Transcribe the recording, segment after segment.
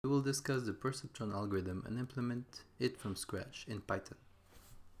We will discuss the Perceptron algorithm and implement it from scratch in Python.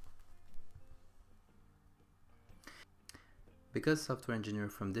 Because software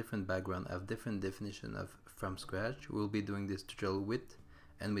engineers from different backgrounds have different definition of from scratch, we'll be doing this tutorial with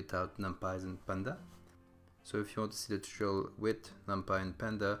and without numpys and panda. So if you want to see the tutorial with numpy and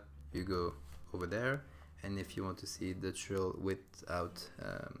panda, you go over there, and if you want to see the tutorial without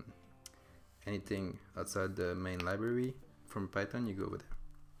anything outside the main library from Python, you go over there.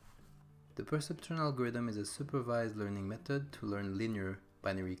 The Perceptron algorithm is a supervised learning method to learn linear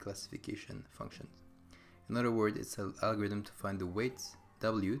binary classification functions. In other words, it's an algorithm to find the weights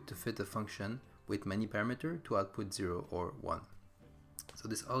W to fit a function with many parameters to output 0 or 1. So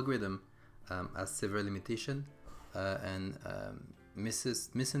this algorithm has several limitations and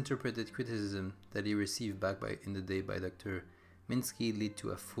misinterpreted criticism that he received back in the day by Dr. Minsky lead to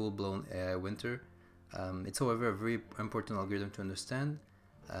a full-blown AI winter. It's however a very important algorithm to understand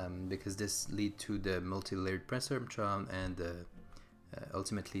because this lead to the multi-layered perceptron and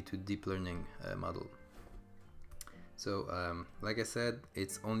ultimately to deep learning model. So like I said,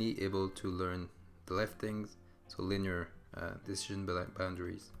 it's only able to learn the left things, so linear decision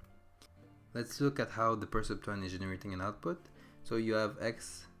boundaries. Let's look at how the perceptron is generating an output. So you have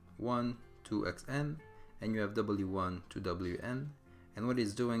x1 to xn and you have w1 to wn, and what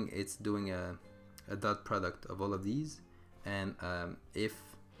it's doing a dot product of all of these, and if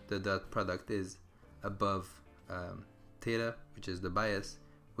the dot product is above theta, which is the bias,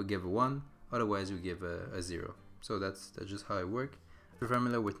 we give a 1, otherwise we give a 0. So that's just how it works. If you're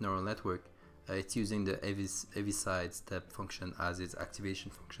familiar with neural network, it's using the heaviside step function as its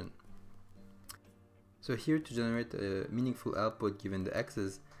activation function. So here, to generate a meaningful output given the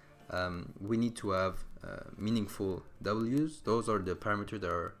x's, we need to have meaningful w's. Those are the parameters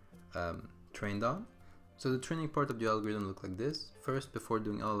that are trained on. So the training part of the algorithm looks like this. First, before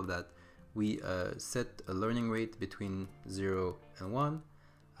doing all of that, we set a learning rate between 0 and 1.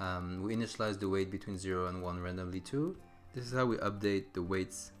 We initialize the weight between 0 and 1 randomly too. This is how we update the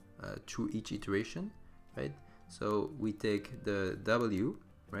weights through each iteration, right? So we take the w,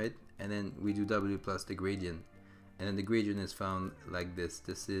 right, and then we do w plus the gradient, and then the gradient is found like this.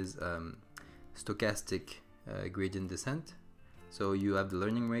 This is stochastic gradient descent. So you have the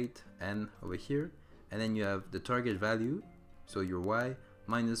learning rate n over here, and then you have the target value, so your y,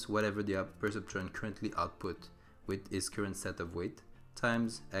 minus whatever the perceptron currently output with its current set of weight,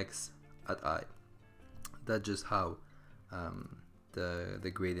 times x at I. That's just how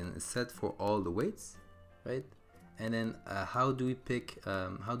the gradient is set for all the weights, right? And then how do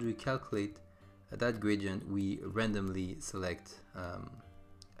we calculate that gradient? We randomly select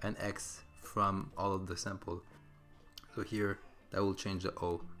an x from all of the sample. So here that will change the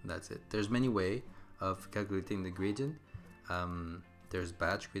O. That's it. There's many ways of calculating the gradient. There's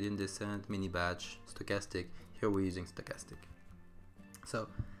batch gradient descent, mini batch, stochastic. Here we're using stochastic. So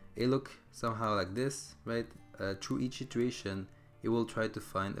it look somehow like this, right? Through each iteration, it will try to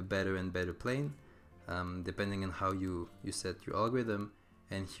find a better and better plane, depending on how you set your algorithm.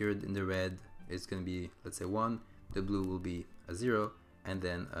 And here in the red, it's going to be, let's say 1. The blue will be a 0, and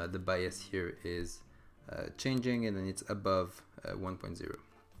then the bias here is changing, and then it's above 1.0.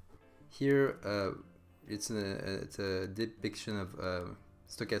 Here, it's a depiction of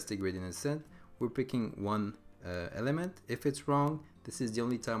stochastic gradient descent. We're picking one element. If it's wrong, this is the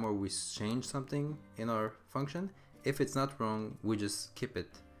only time where we change something in our function. If it's not wrong, we just skip it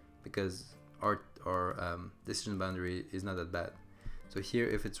because our decision boundary is not that bad. So here,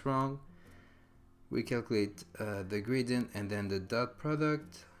 if it's wrong, we calculate the gradient and then the dot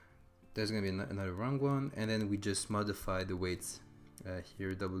product. There's going to be another wrong one, and then we just modify the weights.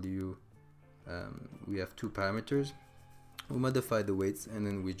 Here w, we have 2 parameters. We modify the weights, and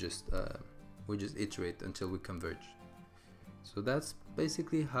then we just iterate until we converge. So that's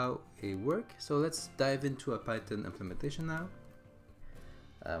basically how it works. So let's dive into a Python implementation now.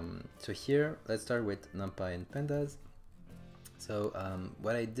 So here, let's start with numpy and pandas. So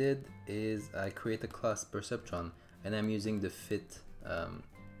what I did is I create a class Perceptron, and I'm using the fit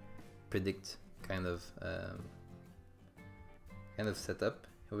predict kind of setup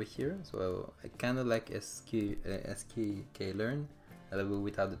over here. So I kind of like sklearn a little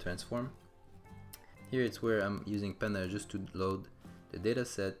without the transform. Here it's where I'm using panda just to load the data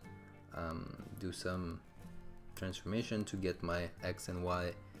set, do some transformation to get my x and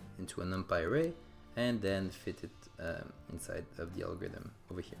y into a numpy array, and then fit it inside of the algorithm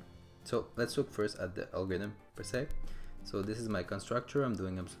over here. So let's look first at the algorithm per se. So this is my constructor. I'm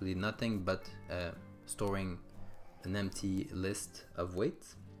doing absolutely nothing but storing an empty list of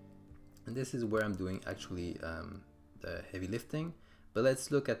weights, and this is where I'm doing actually the heavy lifting. But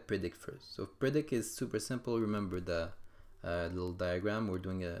let's look at predict first. So predict is super simple. Remember the little diagram. We're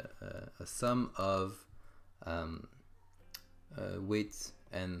doing a sum of weights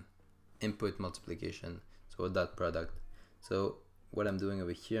and input multiplication, so a dot product. So what I'm doing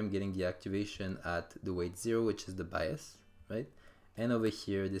over here, I'm getting the activation at the weight 0, which is the bias, right? And over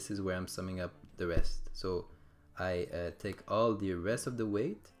here, this is where I'm summing up the rest. So I take all the rest of the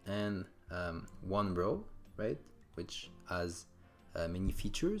weight and one row, right, which has many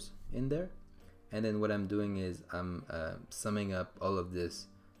features in there. And then what I'm doing is I'm summing up all of this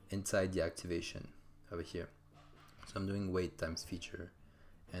inside the activation over here. So I'm doing weight times feature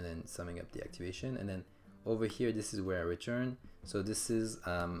and then summing up the activation. And then over here, this is where I return. So this is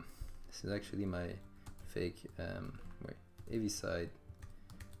actually my fake AV side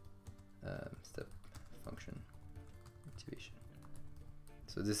step function activation.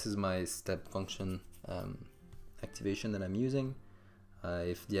 So this is my step function activation that I'm using.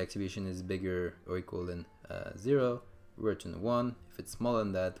 If the activation is bigger or equal than 0, we return a 1. If it's smaller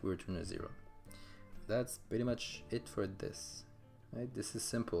than that, we return a 0. That's pretty much it for this. Right? This is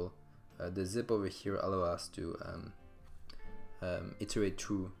simple. The zip over here allows us to iterate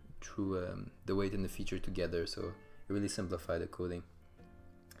through the weight and the feature together, so it really simplify the coding.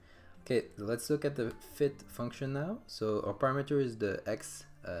 Okay, let's look at the fit function now. So our parameter is the x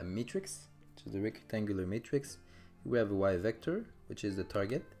matrix, so the rectangular matrix. We have a y vector, which is the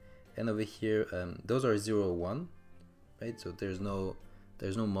target, and over here those are 0, 1, right? So there's no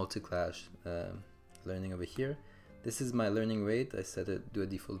multi-class learning over here. This is my learning rate. I set it to a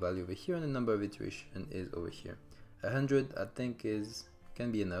default value over here, and the number of iteration is over here. 100 I think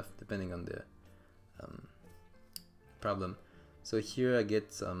can be enough depending on the problem. So here I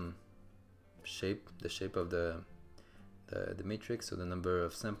get some shape, the shape of the matrix, so the number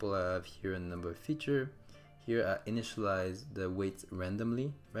of sample I have here and the number of feature. Here I initialize the weights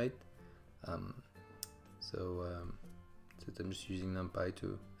randomly, right? So I'm just using numpy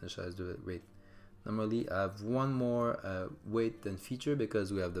to initialize the weight. Normally I have one more weight than feature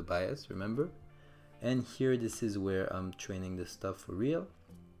because we have the bias, remember? And here this is where I'm training the stuff for real.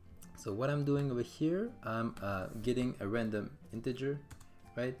 So what I'm doing over here, I'm getting a random integer,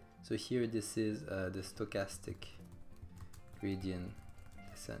 right? So here this is the stochastic gradient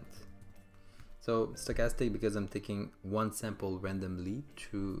descent. So stochastic because I'm taking one sample randomly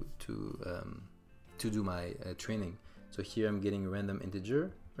to do my training. So here I'm getting a random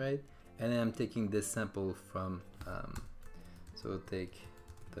integer, right? And then I'm taking this sample from, so take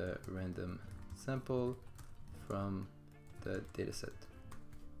the random sample from the dataset.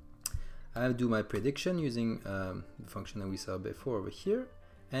 I do my prediction using the function that we saw before over here,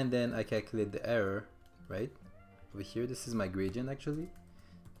 and then I calculate the error, right? Over here, this is my gradient actually.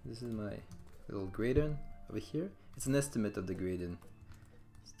 This is my little gradient over here. It's an estimate of the gradient.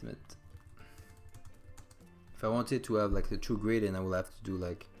 Estimate. If I wanted to have like the true gradient, I will have to do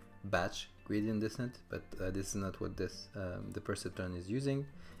like batch gradient descent, but this is not what this the Perceptron is using.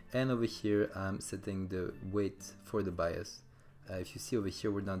 And over here I'm setting the weight for the bias. If you see over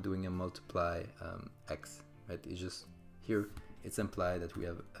here, we're not doing a multiply x, right? It's just here it's implied that we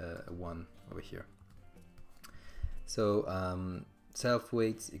have a 1 over here. So self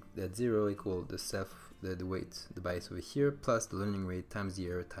weights at 0 equal the weight, the bias over here, plus the learning rate times the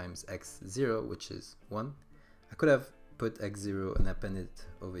error times x0, which is 1. I could have put x0 and append it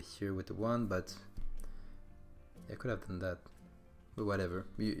over here with the 1, but I could have done that, but whatever,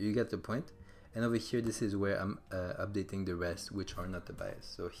 you get the point. And over here, this is where I'm updating the rest, which are not the bias.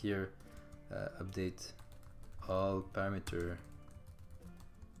 So here, update all parameter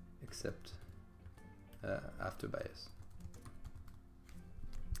except after bias.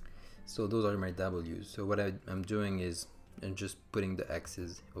 So those are my W's. So what I'm doing is I'm just putting the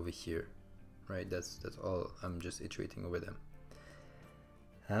x's over here, right? That's all. I'm just iterating over them.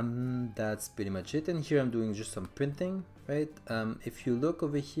 That's pretty much it. And here I'm doing just some printing, right? If you look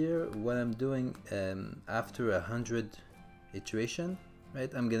over here, what I'm doing after 100 iteration,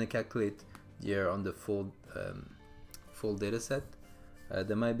 right? I'm gonna calculate the error on the full data set.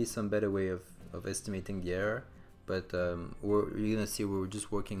 There might be some better way of estimating the error, but you're gonna see we're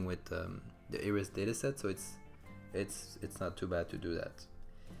just working with the Iris data set, so it's not too bad to do that.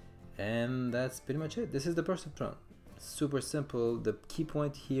 And that's pretty much it. This is the Perceptron. Super simple. The key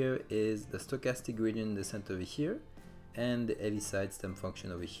point here is the stochastic gradient descent over here and the heavy side stem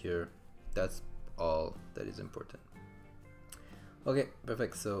function over here. That's all that is important. Okay,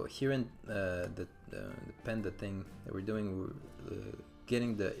 perfect. So here in the panda thing that we're doing, we're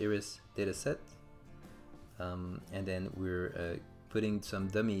getting the Iris data set, and then we're putting some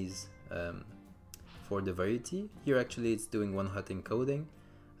dummies for the variety. Here actually it's doing one-hot encoding.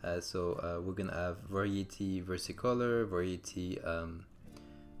 So we're gonna have variety versicolor, variety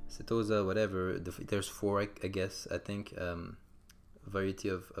setosa, whatever. There's 4, I guess, I think, variety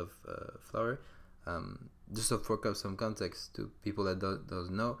of flower. Just to for some context to people that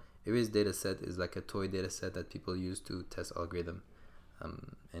don't know, Iris dataset is like a toy dataset that people use to test algorithm.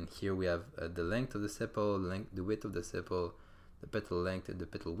 And here we have the length of the sepal, the width of the sepal, the petal length and the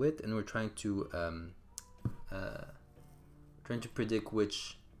petal width, and we're trying to predict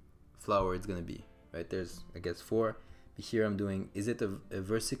which flower it's gonna be. Right? There's, I guess, 4. But here I'm doing, is it a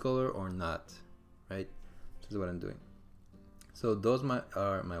versicolor or not? Right? This is what I'm doing. So those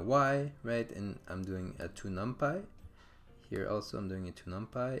are my y, right? And I'm doing a 2 numpy. Here also I'm doing a 2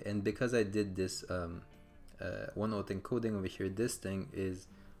 numpy. And because I did this one-hot encoding over here, this thing is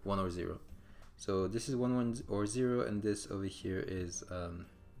 1 or 0. So this is 1 or 0, and this over here is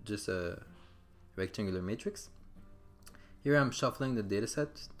just a rectangular matrix. Here I'm shuffling the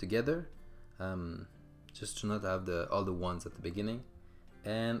dataset together, just to not have all the ones at the beginning.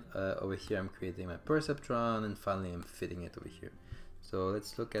 And over here I'm creating my perceptron, and finally I'm fitting it over here. So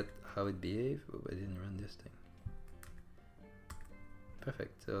let's look at how it behaves. Oh, I didn't run this thing.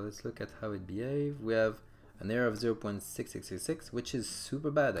 Perfect. So let's look at how it behaves. We have an error of 0.6666, which is super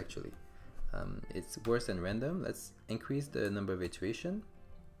bad actually. It's worse than random. Let's increase the number of iteration,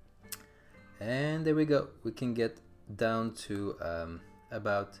 and there we go. We can get down to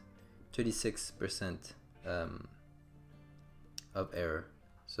about 36% of error.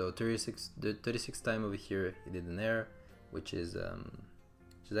 So the 36th time over here it did an error, which is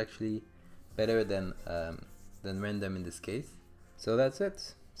actually better than random in this case. So that's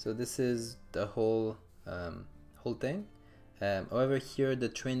it. So this is the whole thing. However, here the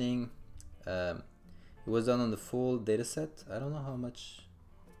training it was done on the full data set. I don't know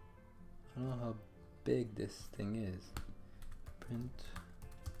how big this thing is. Print.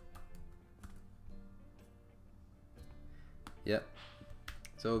 Yeah.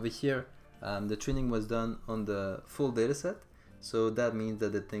 So over here, the training was done on the full data set. So that means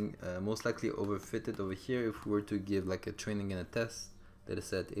that the thing most likely overfitted over here. If we were to give like a training and a test data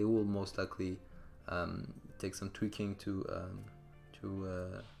set, it will most likely take some tweaking to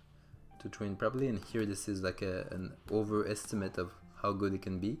train properly. And here this is like an overestimate of how good it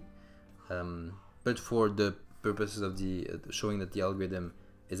can be. But for the purposes of the showing that the algorithm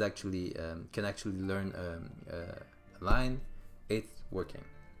is actually can actually learn a line, it's working.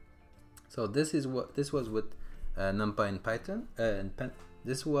 So this was with numpy and Python,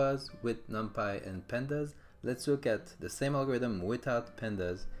 this was with numpy and pandas. Let's look at the same algorithm without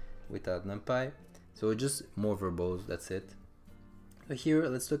pandas, without numpy. So just more verbose, that's it. So here,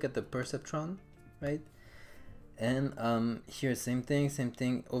 let's look at the perceptron, right? And here, same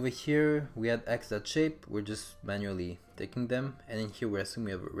thing. Over here, we had x.shape. We're just manually taking them. And in here, we assume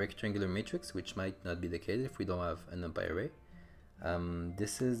we have a rectangular matrix, which might not be the case if we don't have a numpy array.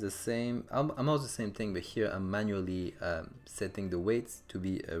 This is the same, almost the same thing, but here I'm manually setting the weights to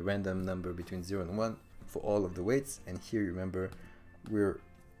be a random number between 0 and 1 for all of the weights. And here, remember,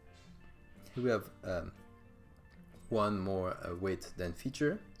 we have one more weight than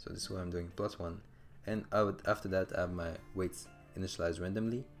feature, so this is what I'm doing, +1, and after that I have my weights initialized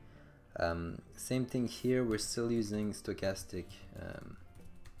randomly. Same thing here, we're still using stochastic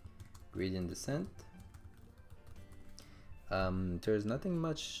gradient descent. There's nothing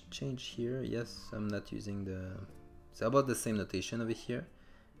much change here. Yes, I'm not using it's about the same notation over here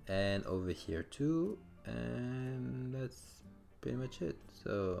and over here too, and that's pretty much it.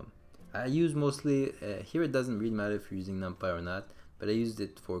 So I use mostly here, it doesn't really matter if you're using numpy or not, but I used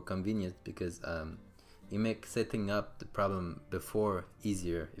it for convenience because it makes setting up the problem before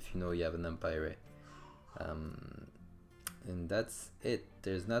easier if you know you have a numpy array. And that's it.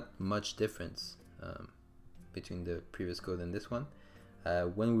 There's not much difference between the previous code and this one.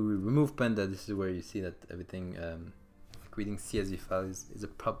 When we remove panda, this is where you see that everything like reading CSV files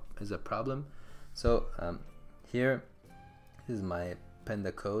is a problem. So here is my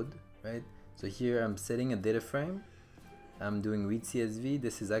panda code, right? So here I'm setting a data frame. I'm doing read CSV.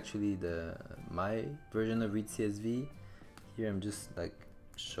 This is actually my version of read CSV. Here I'm just like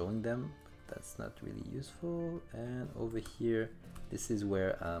showing them, but that's not really useful. And over here, this is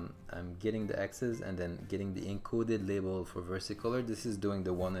where I'm getting the X's and then getting the encoded label for versicolor. This is doing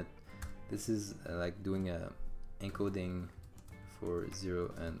the one this is like doing a encoding for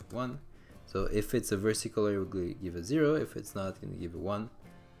 0 and 1. So if it's a versicolor, it will give a 0. If it's not, it's going to give a 1.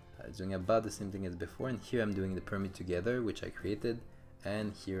 It's doing about the same thing as before. And here I'm doing the permit together, which I created.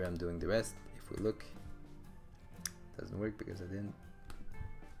 And here I'm doing the rest. If we look, it doesn't work because I didn't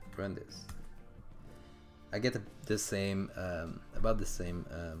run this. I get the same about the same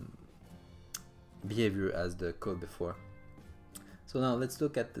behavior as the code before. So now let's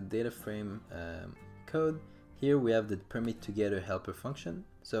look at the data frame code. Here we have the permit together helper function.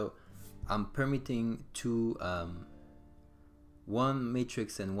 So I'm permitting two one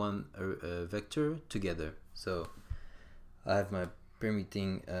matrix and one vector together. So I have my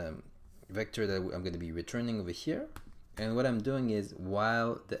permitting vector that I'm going to be returning over here, and what I'm doing is,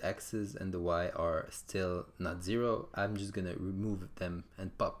 while the x's and the y are still not 0, I'm just going to remove them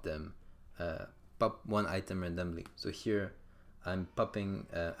and pop them, pop one item randomly. So here I'm popping,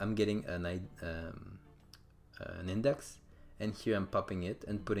 I'm getting an index, and here I'm popping it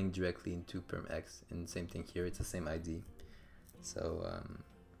and putting directly into perm x, and same thing here, it's the same ID. So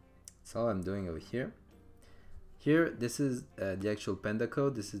that's all I'm doing over here. Here, this is the actual panda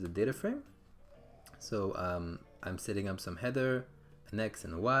code. This is the data frame. So I'm setting up some header, an x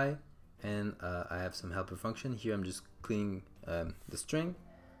and a y, and I have some helper function. Here I'm just cleaning the string.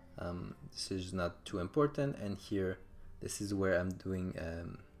 This is not too important, and here this is where I'm doing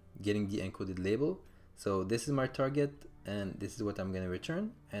getting the encoded label. So this is my target, and this is what I'm going to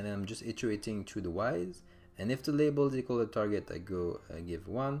return, and I'm just iterating through the y's, and if the label is equal to the target, I go give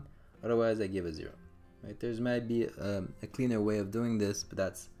 1, otherwise I give a 0. Right? There's might be a cleaner way of doing this, but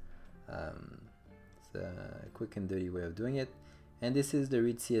that's it's a quick and dirty way of doing it. And this is the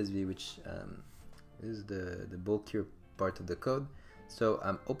read CSV, which is the bulkier part of the code. So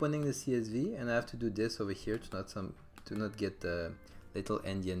I'm opening the CSV, and I have to do this over here to not get the little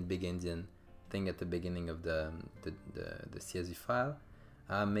endian, big endian thing at the beginning of the CSV file.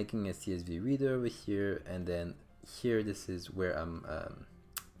 I'm making a CSV reader over here, and then here this is where I'm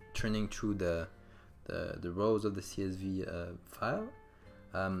turning through the rows of the CSV file.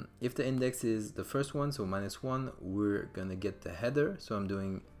 If the index is the first one, so -1, we're gonna get the header. So I'm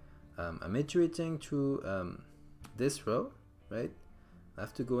doing I'm iterating through this row, right? I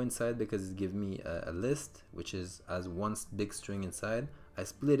have to go inside because it gives me a list which is as one big string inside. I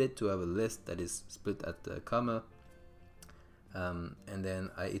split it to have a list that is split at the comma, and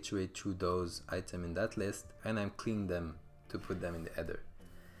then I iterate through those items in that list, and I'm cleaning them to put them in the header.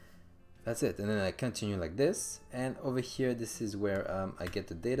 That's it, and then I continue like this, and over here this is where I get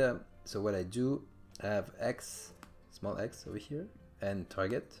the data. So what I do, I have x, small x over here, and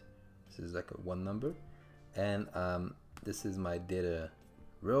target. This is like a 1 number, and this is my data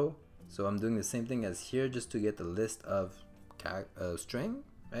row. So I'm doing the same thing as here, just to get a list of string,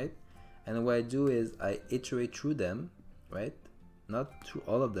 right? And what I do is I iterate through them, right? Not through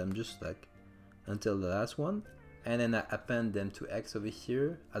all of them, just like until the last one, and then I append them to x over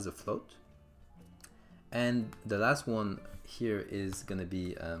here as a float. And the last one here is gonna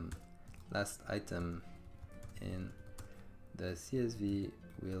be last item in the CSV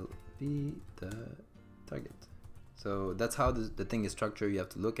will be the target. So that's how the thing is structured. You have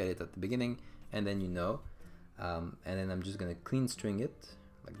to look at it at the beginning, and then you know. And then I'm just gonna clean string it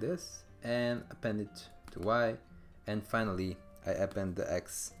like this and append it to y, and finally I append the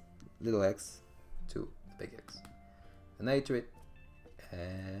x, little x, to the big X, and I iterate,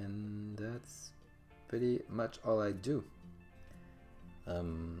 and that's pretty much all I do.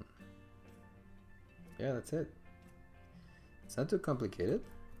 Yeah, that's it. It's not too complicated,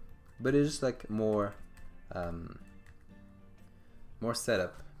 but it's just like more more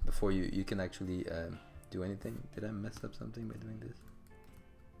setup before you can actually do anything. Did I mess up something by doing this?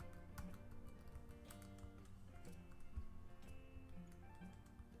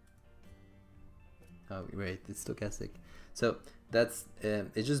 Oh, right, it's stochastic. So that's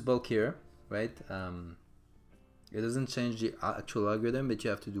it's just bulkier, right? It doesn't change the actual algorithm, but you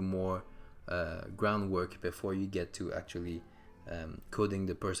have to do more groundwork before you get to actually coding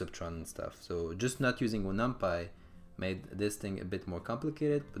the perceptron and stuff. So just not using numpy made this thing a bit more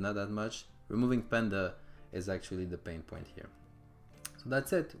complicated, but not that much. Removing panda is actually the pain point here. So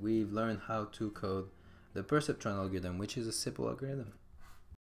that's it. We've learned how to code the perceptron algorithm, which is a simple algorithm.